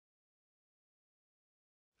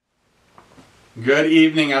Good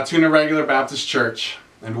evening, Altoona Regular Baptist Church,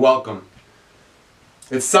 and welcome.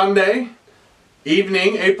 It's Sunday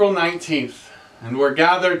evening, April 19th, and we're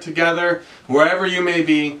gathered together wherever you may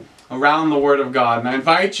be around the Word of God. And I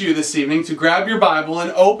invite you this evening to grab your Bible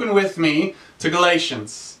and open with me to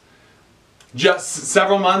Galatians. Just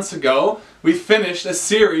several months ago, we finished a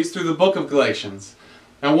series through the book of Galatians.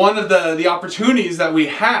 And one of the opportunities that we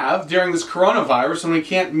have during this coronavirus, when we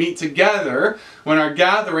can't meet together, when our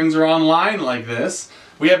gatherings are online like this,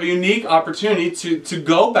 we have a unique opportunity to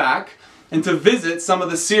go back and to visit some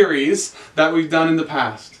of the series that we've done in the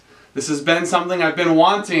past. This has been something I've been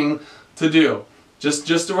wanting to do.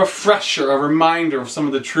 Just a refresher, a reminder of some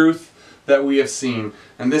of the truth that we have seen.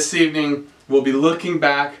 And this evening, we'll be looking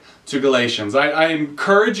back to Galatians. I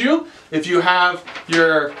encourage you, if you have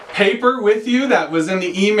your paper with you that was in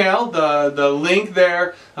the email, the link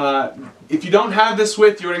there, if you don't have this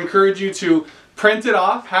with you, I would encourage you to print it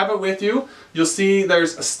off, have it with you. You'll see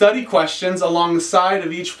there's study questions along the side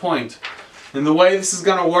of each point. And the way this is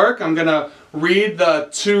going to work, I'm going to read the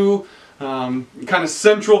two kind of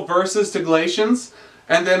central verses to Galatians,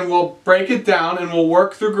 and then we'll break it down and we'll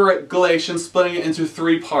work through Galatians, splitting it into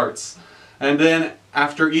three parts. And then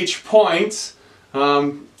after each point,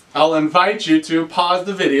 I'll invite you to pause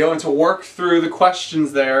the video and to work through the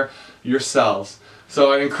questions there yourselves.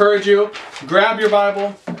 So I encourage you, grab your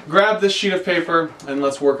Bible, grab this sheet of paper, and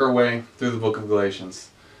let's work our way through the book of Galatians.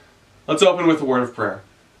 Let's open with a word of prayer.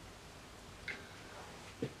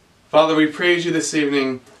 Father, we praise you this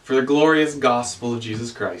evening for the glorious gospel of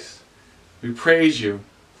Jesus Christ. We praise you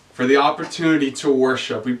for the opportunity to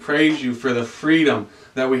worship. We praise you for the freedom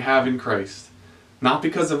that we have in Christ. Not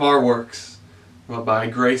because of our works, but by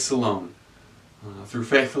grace alone, through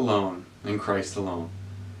faith alone, in Christ alone.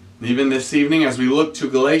 And even this evening, as we look to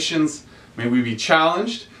Galatians, may we be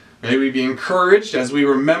challenged, may we be encouraged as we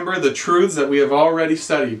remember the truths that we have already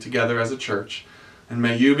studied together as a church. And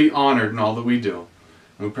may you be honored in all that we do.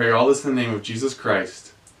 And we pray all this in the name of Jesus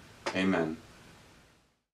Christ. Amen.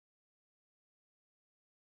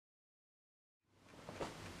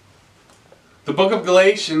 The book of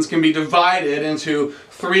Galatians can be divided into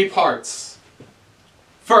three parts.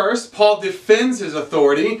 First, Paul defends his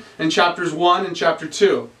authority in chapters 1 and chapter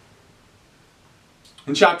 2.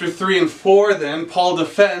 In chapter 3 and 4, then, Paul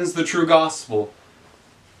defends the true gospel.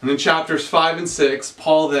 And in chapters 5 and 6,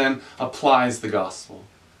 Paul then applies the gospel.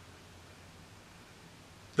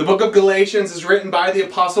 The book of Galatians is written by the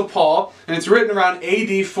Apostle Paul, and it's written around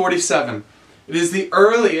AD 47. It is the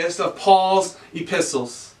earliest of Paul's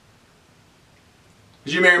epistles.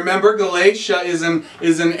 As you may remember, Galatia is an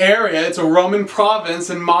area, it's a Roman province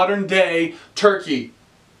in modern-day Turkey.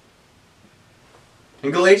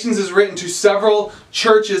 And Galatians is written to several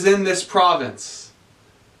churches in this province.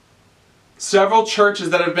 Several churches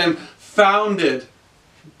that have been founded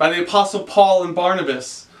by the Apostle Paul and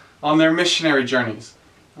Barnabas on their missionary journeys.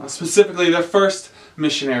 Specifically, their first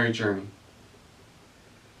missionary journey.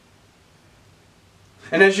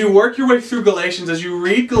 And as you work your way through Galatians, as you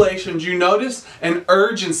read Galatians, you notice an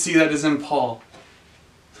urgency that is in Paul.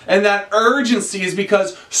 And that urgency is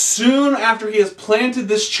because soon after he has planted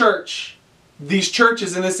this church, these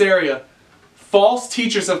churches in this area, false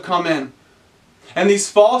teachers have come in. And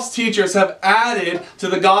these false teachers have added to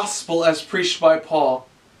the gospel as preached by Paul.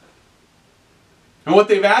 And what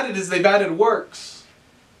they've added is they've added works.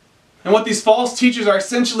 And what these false teachers are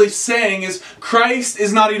essentially saying is Christ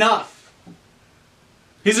is not enough.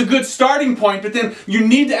 He's a good starting point, but then you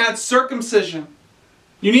need to add circumcision.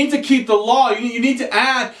 You need to keep the law. You need to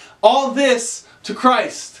add all this to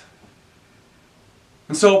Christ.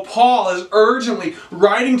 And so Paul is urgently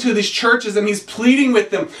writing to these churches and he's pleading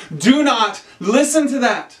with them, do not listen to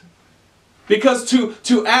that. Because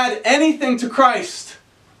to add anything to Christ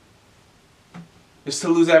is to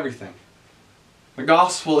lose everything. The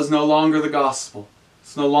gospel is no longer the gospel.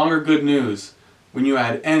 It's no longer good news when you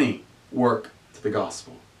add any work the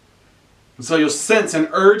gospel. And so you'll sense an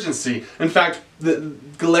urgency. In fact,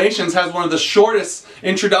 Galatians has one of the shortest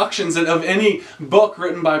introductions of any book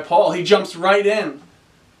written by Paul. He jumps right in.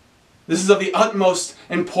 This is of the utmost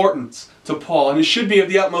importance to Paul, and it should be of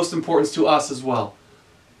the utmost importance to us as well.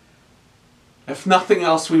 If nothing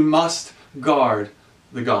else, we must guard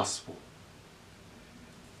the gospel.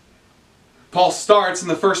 Paul starts in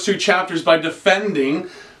the first two chapters by defending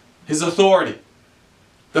his authority.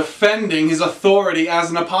 Defending his authority as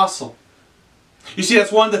an apostle. You see,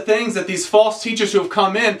 that's one of the things that these false teachers who have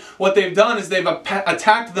come in, what they've done is they've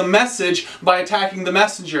attacked the message by attacking the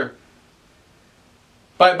messenger.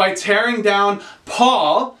 By tearing down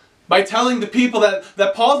Paul, by telling the people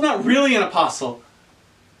that Paul's not really an apostle.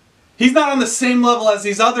 He's not on the same level as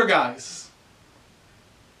these other guys.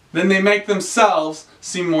 then they make themselves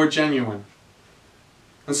seem more genuine.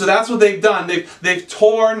 And so that's what they've done. They've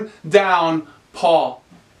torn down Paul.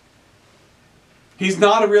 He's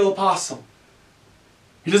not a real apostle.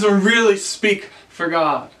 He doesn't really speak for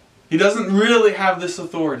God. He doesn't really have this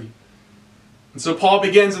authority. And so Paul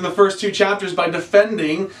begins in the first 2 chapters by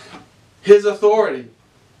defending his authority,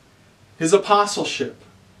 his apostleship.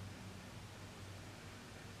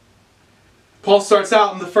 Paul starts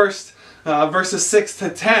out in the first verses 6 to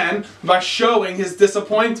 10 by showing his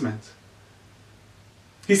disappointment.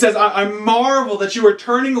 He says, I marvel that you are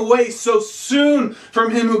turning away so soon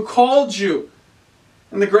from him who called you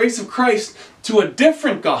in the grace of Christ to a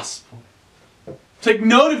different gospel. Take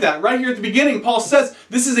note of that. Right here at the beginning, Paul says,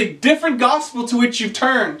 this is a different gospel to which you've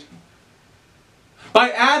turned.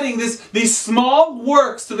 By adding these small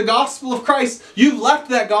works to the gospel of Christ, you've left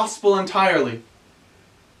that gospel entirely.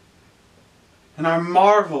 And I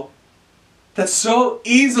marvel that so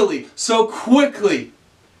easily, so quickly,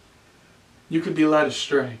 you could be led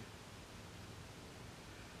astray.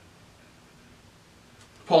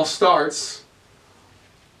 Paul starts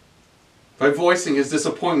by voicing his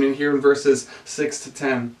disappointment here in verses 6 to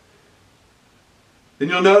 10. Then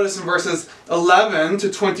you'll notice in verses 11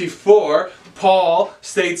 to 24, Paul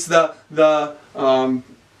states the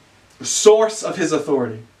source of his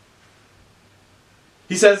authority.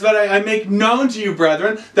 He says, "But I make known to you,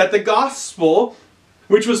 brethren, that the gospel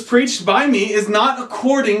which was preached by me is not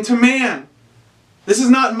according to man. This is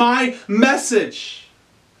not my message.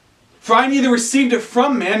 For I neither received it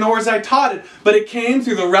from man, nor was I taught it, but it came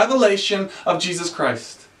through the revelation of Jesus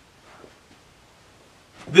Christ."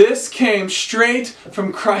 This came straight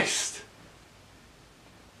from Christ.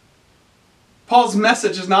 Paul's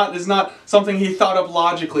message is not something he thought up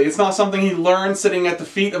logically. It's not something he learned sitting at the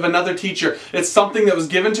feet of another teacher. It's something that was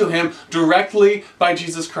given to him directly by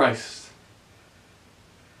Jesus Christ.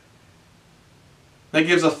 That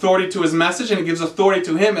gives authority to his message, and it gives authority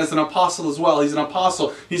to him as an apostle as well. He's an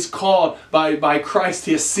apostle. He's called by Christ.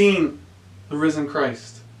 He has seen the risen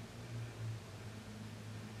Christ.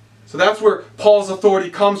 So that's where Paul's authority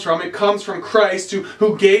comes from. It comes from Christ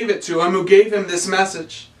who gave it to him, who gave him this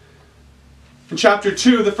message. In chapter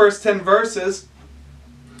 2, the first 10 verses,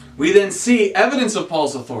 we then see evidence of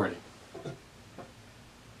Paul's authority.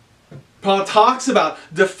 Paul talks about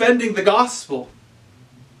defending the gospel.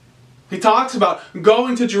 He talks about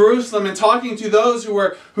going to Jerusalem and talking to those who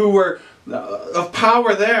were of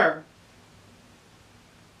power there.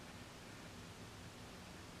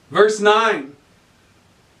 Verse 9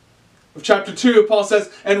 of chapter 2, Paul says,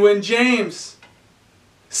 "And when James,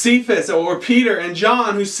 Cephas, or Peter, and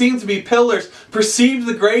John, who seemed to be pillars, perceived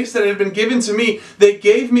the grace that had been given to me, they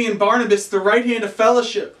gave me and Barnabas the right hand of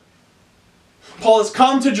fellowship." Paul has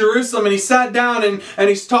come to Jerusalem and he sat down and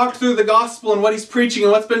he's talked through the gospel and what he's preaching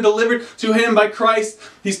and what's been delivered to him by Christ.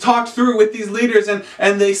 He's talked through with these leaders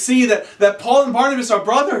and they see that Paul and Barnabas are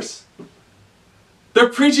brothers. They're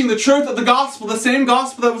preaching the truth of the gospel, the same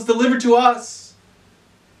gospel that was delivered to us.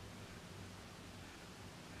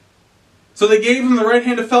 So they gave him the right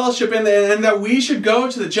hand of fellowship and that we should go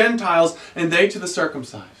to the Gentiles and they to the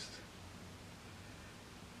circumcised.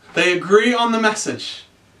 They agree on the message.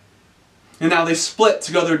 And now they split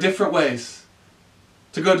to go their different ways,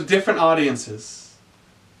 to go to different audiences.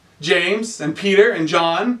 James and Peter and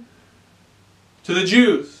John to the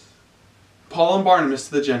Jews, Paul and Barnabas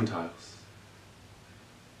to the Gentiles.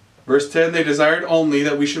 Verse 10, "They desired only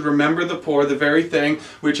that we should remember the poor, the very thing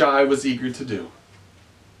which I was eager to do."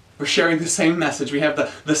 We're sharing the same message. We have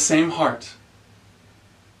the same heart.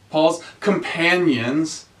 Paul's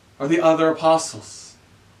companions are the other apostles.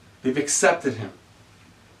 They've accepted him.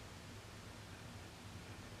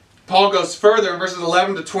 Paul goes further in verses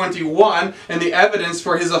 11 to 21 in the evidence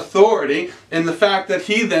for his authority in the fact that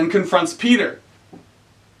he then confronts Peter.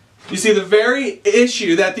 You see, the very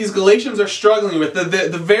issue that these Galatians are struggling with,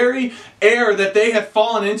 the very error that they have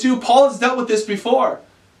fallen into, Paul has dealt with this before.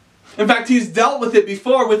 In fact, he's dealt with it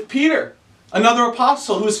before with Peter, another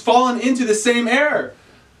apostle who has fallen into the same error.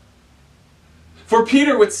 For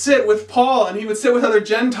Peter would sit with Paul and he would sit with other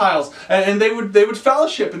Gentiles and they would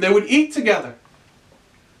fellowship and they would eat together.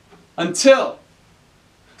 Until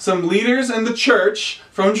some leaders in the church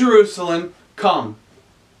from Jerusalem come.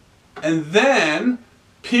 And then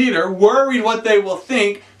Peter, worried what they will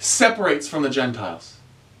think, separates from the Gentiles.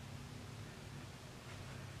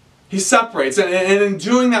 He separates. And in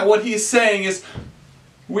doing that, what he's saying is,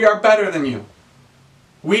 we are better than you.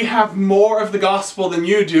 We have more of the gospel than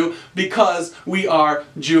you do because we are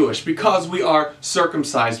Jewish, because we are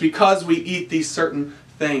circumcised, because we eat these certain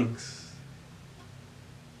things.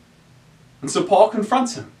 And so Paul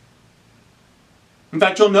confronts him. In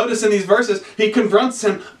fact, you'll notice in these verses, he confronts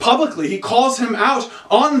him publicly. He calls him out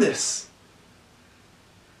on this.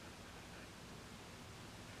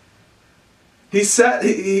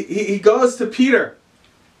 He goes to Peter.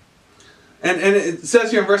 And it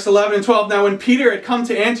says here in verse 11 and 12, "Now when Peter had come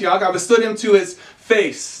to Antioch, I withstood him to his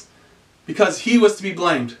face, because he was to be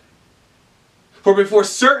blamed. For before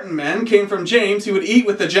certain men came from James, he would eat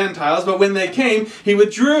with the Gentiles, but when they came, he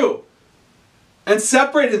withdrew and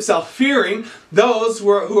separated himself, fearing those who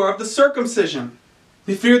are of the circumcision."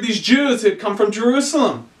 He feared these Jews who had come from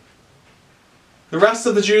Jerusalem. The rest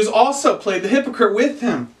of the Jews also played the hypocrite with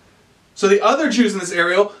him. So the other Jews in this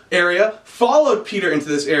area followed Peter into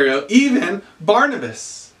this area, even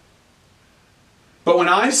Barnabas. But when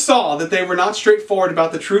I saw that they were not straightforward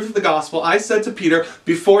about the truth of the gospel, I said to Peter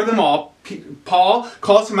before them all, Paul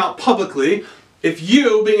calls him out publicly, "If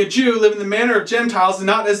you, being a Jew, live in the manner of Gentiles and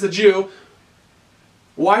not as the Jew,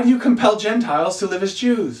 why do you compel Gentiles to live as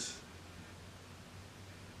Jews?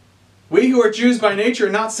 We who are Jews by nature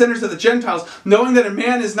are not sinners of the Gentiles, knowing that a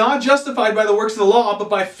man is not justified by the works of the law, but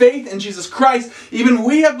by faith in Jesus Christ. Even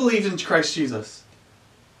we have believed in Christ Jesus,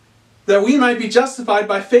 that we might be justified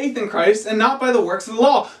by faith in Christ and not by the works of the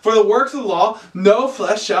law. For the works of the law, no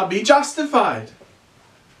flesh shall be justified."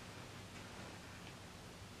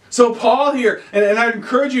 So Paul here, and I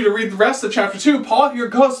encourage you to read the rest of chapter 2, Paul here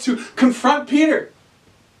goes to confront Peter.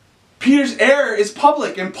 Peter's error is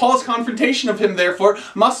public, and Paul's confrontation of him, therefore,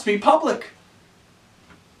 must be public.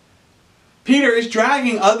 Peter is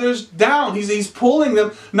dragging others down. He's pulling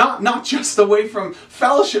them not just away from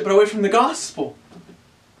fellowship, but away from the gospel.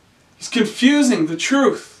 He's confusing the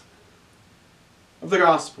truth of the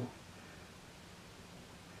gospel.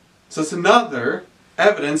 So it's another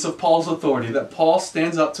evidence of Paul's authority, that Paul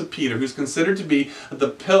stands up to Peter, who's considered to be the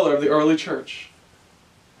pillar of the early church.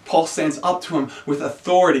 Paul stands up to him with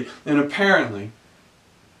authority, and apparently,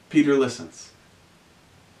 Peter listens.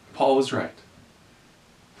 Paul was right.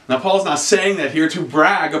 Now, Paul's not saying that here to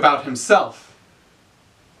brag about himself.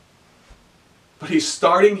 But he's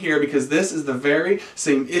starting here because this is the very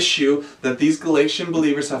same issue that these Galatian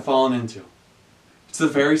believers have fallen into. It's the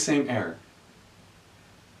very same error.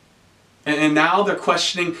 And now they're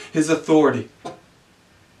questioning his authority.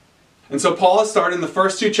 And so Paul has started in the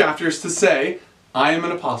first 2 chapters to say, "I am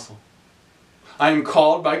an apostle. I am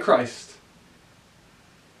called by Christ.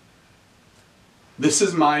 This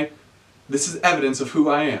is evidence of who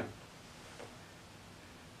I am.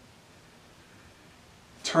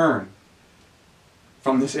 Turn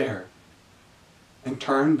from this error and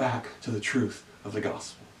turn back to the truth of the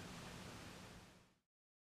gospel."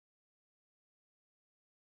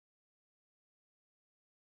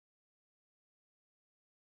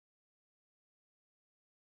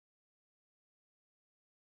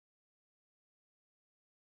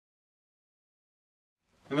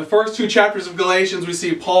 In the first 2 chapters of Galatians, we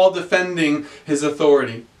see Paul defending his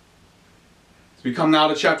authority. As we come now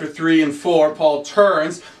to chapter 3 and 4, Paul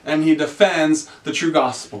turns and he defends the true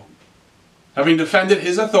gospel. Having defended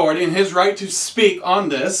his authority and his right to speak on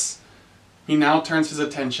this, he now turns his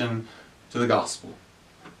attention to the gospel.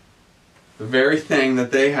 The very thing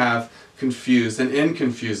that they have confused and in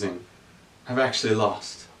confusing have actually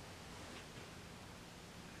lost.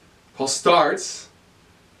 Paul starts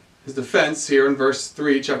his defense here in verse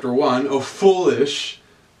 3, chapter 1, "O foolish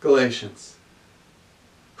Galatians,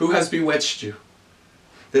 who has bewitched you,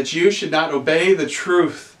 that you should not obey the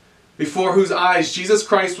truth, before whose eyes Jesus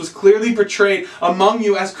Christ was clearly portrayed among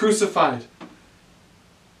you as crucified?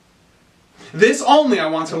 This only I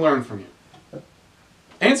want to learn from you.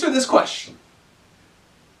 Answer this question.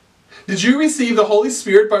 Did you receive the Holy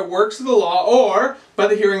Spirit by works of the law or by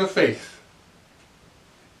the hearing of faith?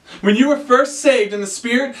 When you were first saved and the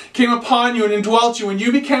Spirit came upon you and indwelt you, when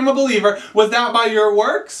you became a believer, was that by your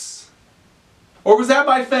works? Or was that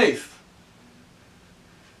by faith?"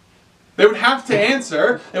 They would have to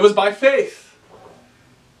answer, it was by faith.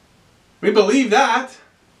 We believe that.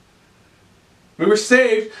 We were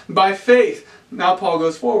saved by faith. Now Paul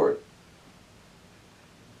goes forward.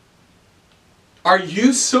 Are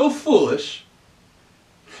you so foolish,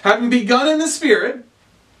 having begun in the Spirit?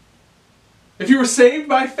 If you were saved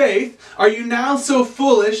by faith, are you now so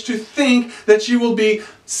foolish to think that you will be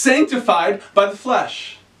sanctified by the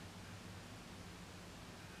flesh?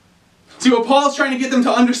 See, what Paul's trying to get them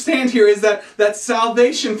to understand here is that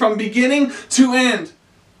salvation from beginning to end,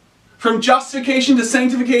 from justification to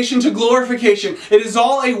sanctification to glorification, it is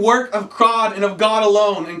all a work of God and of God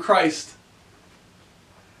alone in Christ.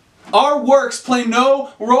 Our works play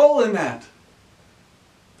no role in that.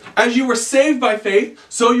 As you were saved by faith,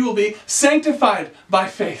 so you will be sanctified by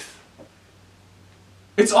faith.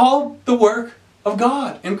 It's all the work of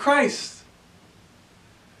God in Christ.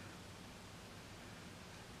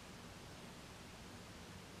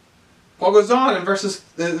 Paul goes on in verses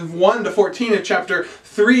 1 to 14 of chapter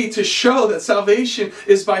 3 to show that salvation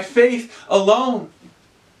is by faith alone.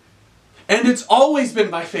 And it's always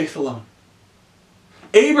been by faith alone.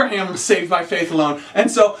 Abraham was saved by faith alone.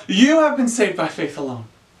 And so you have been saved by faith alone.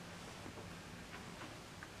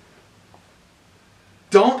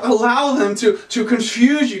 Don't allow them to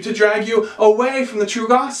confuse you, to drag you away from the true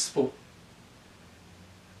gospel.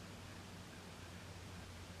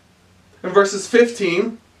 In verses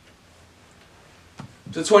 15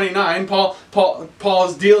 to 29, Paul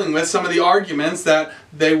is dealing with some of the arguments that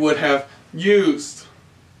they would have used.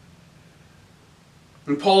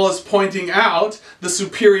 And Paul is pointing out the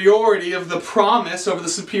superiority of the promise over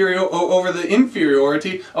the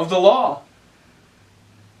inferiority of the law.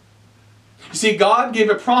 You see, God gave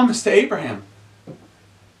a promise to Abraham.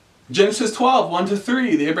 Genesis 12, 1 to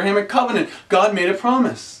 3, the Abrahamic covenant. God made a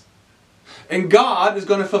promise. And God is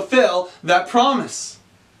going to fulfill that promise.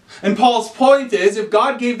 And Paul's point is, if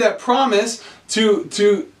God gave that promise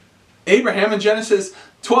to Abraham in Genesis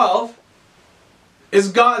 12,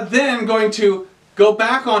 is God then going to go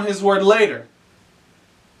back on His word later?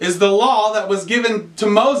 Is the law that was given to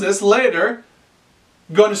Moses later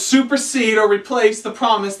going to supersede or replace the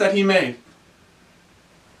promise that He made?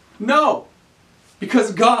 No,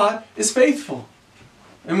 because God is faithful.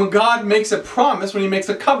 And when God makes a promise, when He makes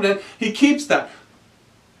a covenant, He keeps that.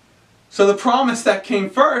 So the promise that came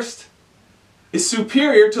first is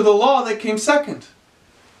superior to the law that came second.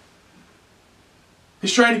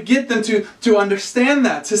 He's trying to get them to understand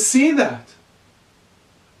that, to see that.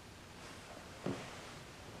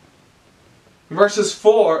 Verses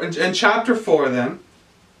 4, in chapter 4 then,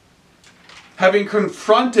 having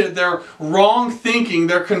confronted their wrong thinking,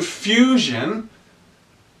 their confusion,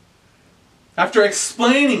 after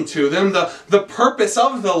explaining to them the purpose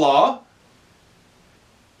of the law,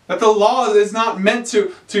 that the law is not meant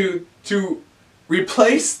to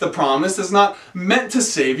replace the promise, it's not meant to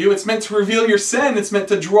save you, it's meant to reveal your sin, it's meant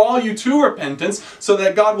to draw you to repentance, so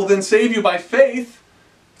that God will then save you by faith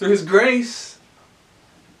through His grace.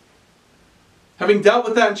 Having dealt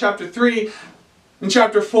with that in chapter 3, in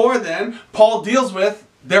chapter 4 then, Paul deals with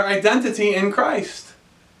their identity in Christ.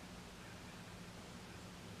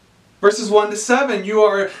 Verses 1 to 7, you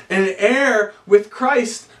are an heir with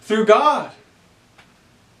Christ through God.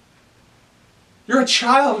 You're a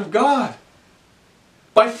child of God.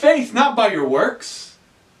 By faith, not by your works.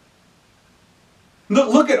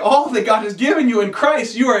 Look at all that God has given you in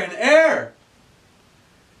Christ. You are an heir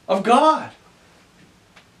of God.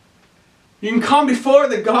 You can come before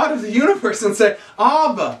the God of the universe and say,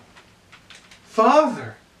 Abba,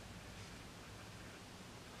 Father.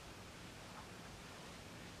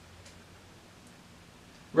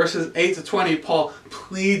 Verses 8 to 20, Paul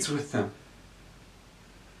pleads with them.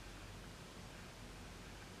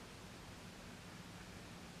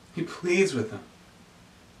 He pleads with them.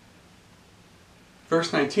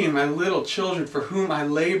 Verse 19, my little children for whom I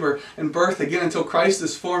labor and birth again until Christ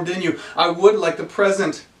is formed in you, I would like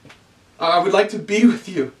to be with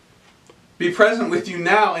you, be present with you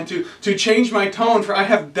now, and to change my tone, for I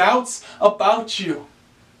have doubts about you.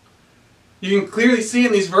 You can clearly see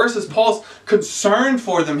in these verses Paul's concern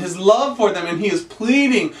for them, his love for them, and he is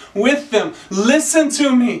pleading with them, listen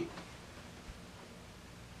to me.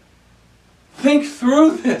 Think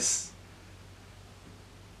through this.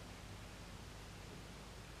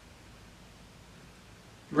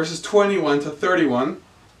 Verses 21 to 31,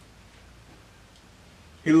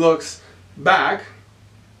 he looks back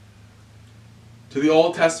to the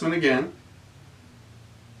Old Testament again.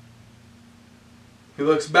 He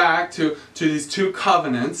looks back to these two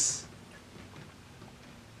covenants.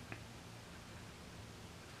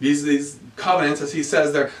 These covenants, as he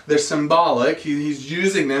says, they're symbolic. He's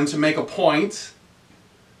using them to make a point.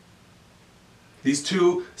 These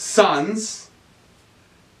two sons.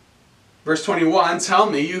 Verse 21, tell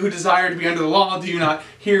me, you who desire to be under the law, do you not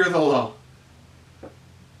hear the law?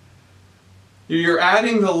 You're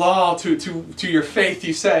adding the law to your faith,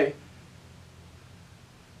 you say.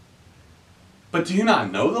 But do you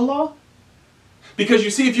not know the law? Because you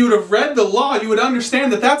see, if you would have read the law, you would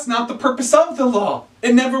understand that that's not the purpose of the law.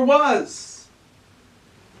 It never was.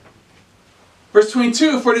 Verse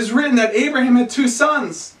 22, for it is written that Abraham had two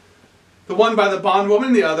sons, the one by the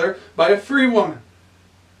bondwoman, the other by a free woman.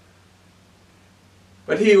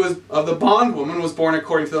 But he was of the bondwoman was born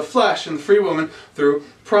according to the flesh, and the free woman through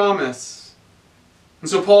promise. And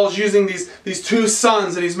so Paul is using these two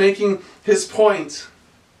sons, and he's making his point.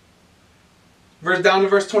 Down to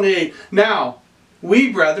verse 28. Now,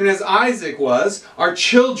 we, brethren, as Isaac was, are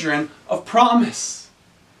children of promise.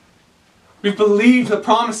 We've believed the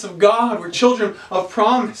promise of God. We're children of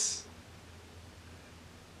promise.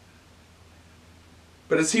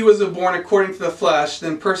 But as he was born according to the flesh,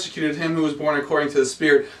 then persecuted him who was born according to the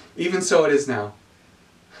Spirit, even so it is now.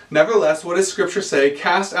 Nevertheless, what does Scripture say?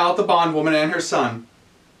 Cast out the bondwoman and her son.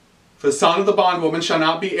 For the son of the bondwoman shall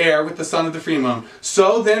not be heir with the son of the freewoman.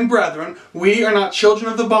 So then, brethren, we are not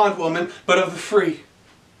children of the bondwoman, but of the free.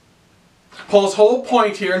 Paul's whole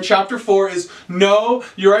point here in chapter 4 is know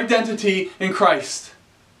your identity in Christ.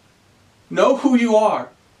 Know who you are.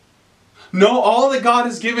 Know all that God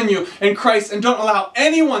has given you in Christ, and don't allow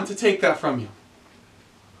anyone to take that from you.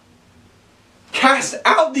 Cast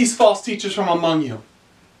out these false teachers from among you.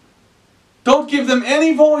 Don't give them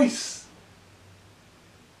any voice.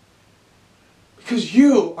 Because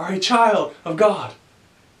you are a child of God.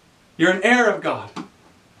 You're an heir of God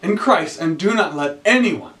in Christ, and do not let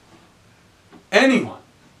anyone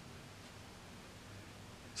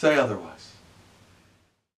say otherwise.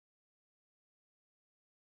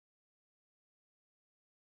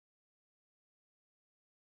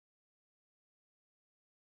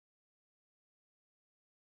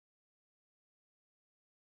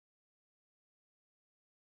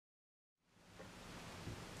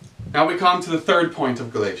 Now we come to the third point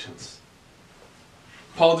of Galatians.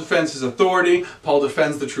 Paul defends his authority, Paul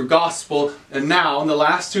defends the true gospel, and now in the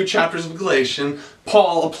last two chapters of Galatians,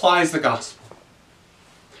 Paul applies the gospel.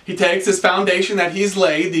 He takes this foundation that he's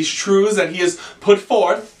laid, these truths that he has put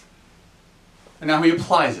forth, and now he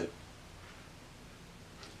applies it.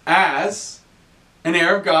 As an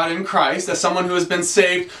heir of God in Christ, as someone who has been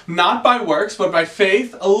saved not by works, but by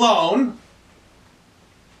faith alone,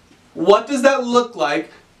 what does that look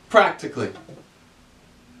like practically?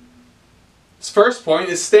 His first point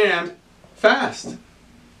is stand fast.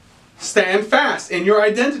 Stand fast in your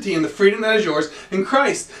identity, in the freedom that is yours in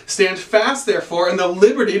Christ. Stand fast, therefore, in the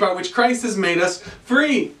liberty by which Christ has made us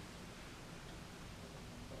free.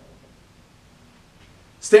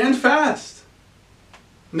 Stand fast.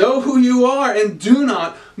 Know who you are and do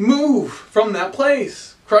not move from that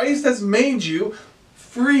place. Christ has made you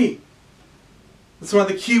free. That's one of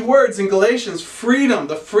the key words in Galatians. Freedom.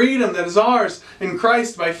 The freedom that is ours in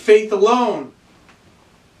Christ by faith alone.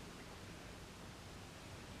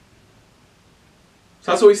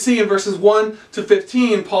 So that's what we see in verses 1 to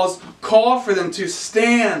 15. Paul's call for them to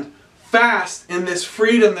stand fast in this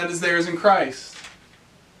freedom that is theirs in Christ.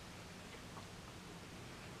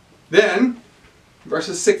 Then,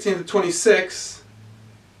 verses 16 to 26,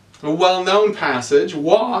 a well-known passage,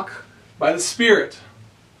 walk by the Spirit.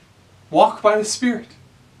 Walk by the Spirit.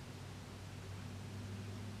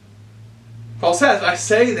 Paul says, I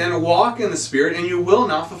say then, walk in the Spirit, and you will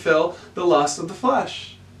not fulfill the lust of the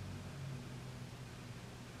flesh.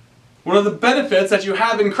 One of the benefits that you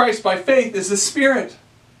have in Christ by faith is the Spirit.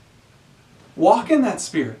 Walk in that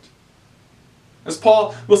Spirit. As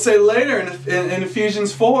Paul will say later in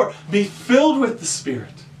Ephesians 4, be filled with the Spirit.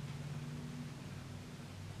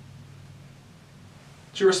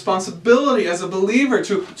 It's your responsibility as a believer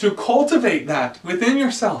to cultivate that within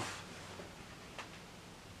yourself.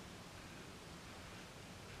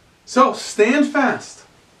 So, stand fast.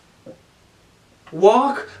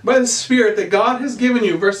 Walk by the Spirit that God has given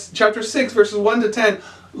you. Chapter 6, verses 1 to 10.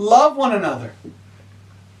 Love one another.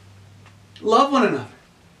 Love one another.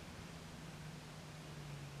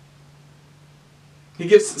 He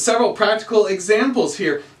gives several practical examples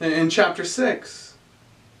here in chapter 6.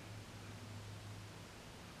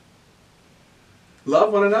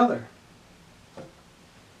 Love one another.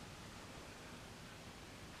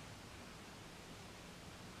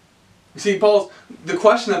 You see, the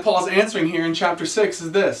question that Paul's answering here in chapter 6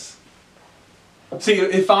 is this. See,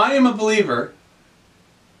 if I am a believer,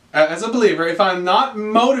 as a believer, if I'm not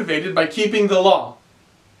motivated by keeping the law,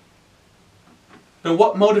 then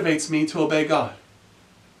what motivates me to obey God?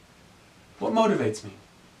 What motivates me?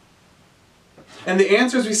 And the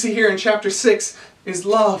answers we see here in chapter 6 is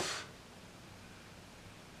love.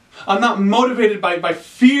 I'm not motivated by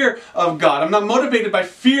fear of God. I'm not motivated by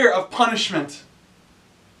fear of punishment.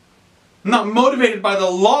 I'm not motivated by the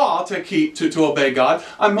law to obey God.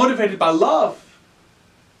 I'm motivated by love.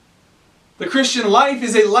 The Christian life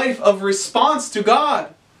is a life of response to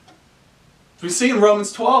God. As we see in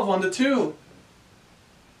Romans 12, 1 to 2.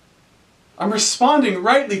 I'm responding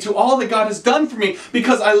rightly to all that God has done for me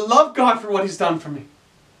because I love God for what He's done for me.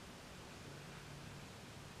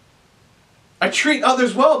 I treat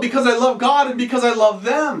others well because I love God and because I love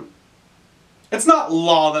them. It's not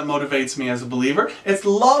law that motivates me as a believer. It's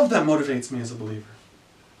love that motivates me as a believer.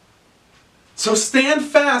 So stand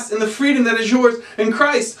fast in the freedom that is yours in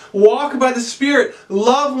Christ. Walk by the Spirit.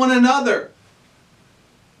 Love one another.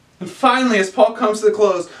 And finally, as Paul comes to the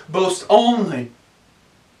close, boast only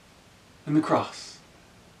in the cross.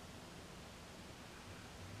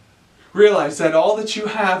 Realize that all that you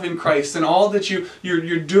have in Christ and all that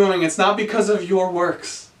you're doing, it's not because of your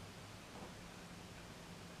works.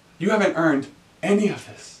 You haven't earned any of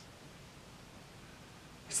this.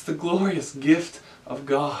 It's the glorious gift of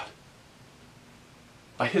God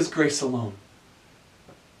by His grace alone.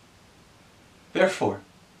 Therefore,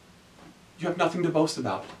 you have nothing to boast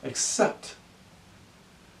about except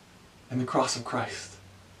in the cross of Christ.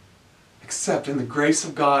 Except in the grace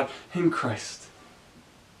of God in Christ.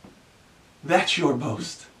 That's your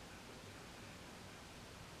boast.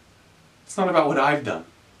 It's not about what I've done.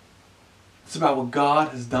 It's about what God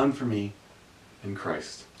has done for me in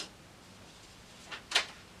Christ.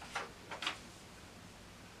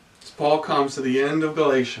 As Paul comes to the end of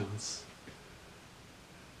Galatians,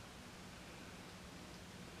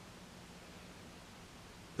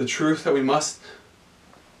 the truth that we must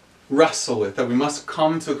wrestle with, that we must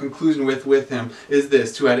come to a conclusion with him, is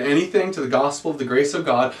this: to add anything to the gospel of the grace of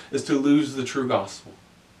God is to lose the true gospel.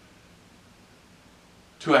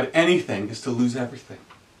 To add anything is to lose everything.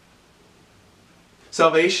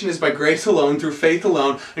 Salvation is by grace alone, through faith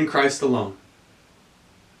alone, in Christ alone.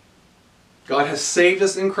 God has saved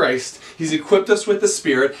us in Christ. He's equipped us with the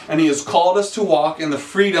Spirit, and He has called us to walk in the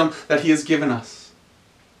freedom that He has given us.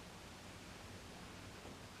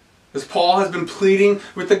 As Paul has been pleading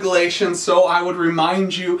with the Galatians, so I would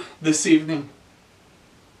remind you this evening.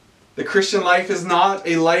 The Christian life is not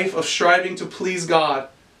a life of striving to please God,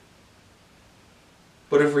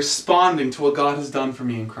 but of responding to what God has done for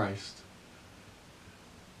me in Christ.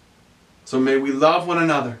 So may we love one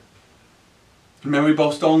another. And may we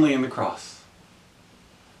boast only in the cross.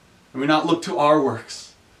 May we not look to our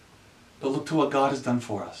works, but look to what God has done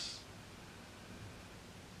for us.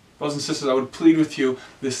 Brothers and sisters, I would plead with you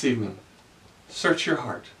this evening. Search your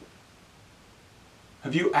heart.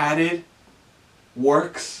 Have you added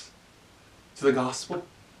works to the gospel?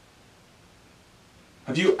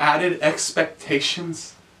 Have you added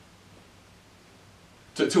expectations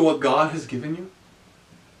to what God has given you?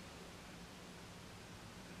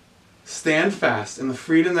 Stand fast in the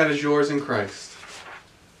freedom that is yours in Christ.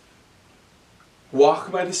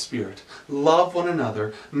 Walk by the Spirit. Love one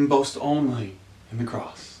another and boast only in the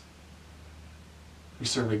cross. We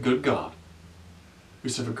serve a good God. We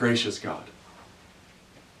serve a gracious God.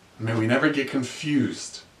 And may we never get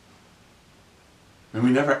confused. May we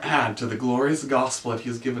never add to the glorious gospel that He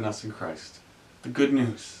has given us in Christ. The good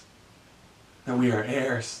news that we are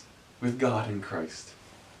heirs with God in Christ.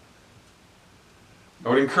 I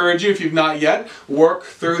would encourage you, if you've not yet, work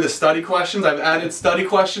through the study questions. I've added study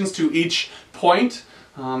questions to each point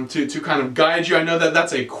to kind of guide you. I know that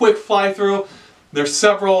that's a quick fly through. There's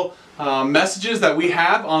several messages that we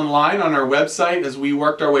have online on our website as we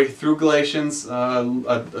worked our way through Galatians,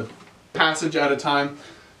 a passage at a time.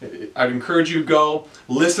 I'd encourage you to go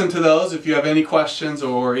listen to those. If you have any questions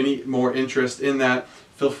or any more interest in that,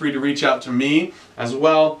 feel free to reach out to me as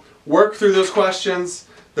well. Work through those questions.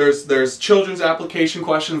 There's children's application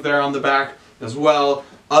questions there on the back as well.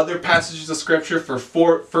 Other passages of Scripture for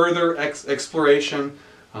further exploration,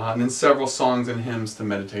 and then several songs and hymns to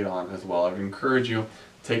meditate on as well. I would encourage you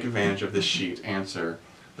to take advantage of this sheet, answer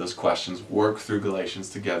those questions, work through Galatians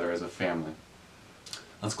together as a family.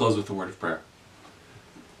 Let's close with a word of prayer.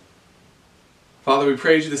 Father, we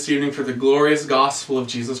praise you this evening for the glorious gospel of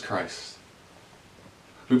Jesus Christ.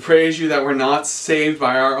 We praise you that we're not saved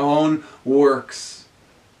by our own works,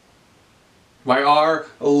 by our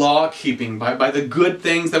law keeping, by the good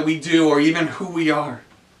things that we do, or even who we are.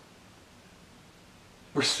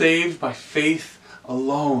 We're saved by faith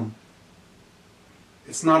alone.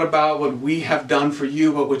 It's not about what we have done for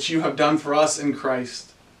you, but what you have done for us in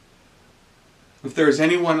Christ. If there is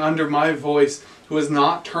anyone under my voice who has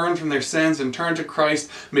not turned from their sins and turned to Christ,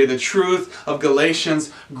 may the truth of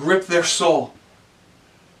Galatians grip their soul.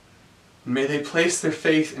 And may they place their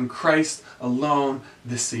faith in Christ alone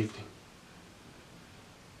this evening.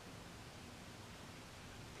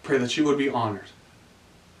 Pray that you would be honored,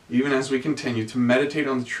 even as we continue to meditate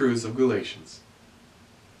on the truths of Galatians.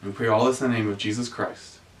 And we pray all this in the name of Jesus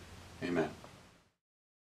Christ. Amen.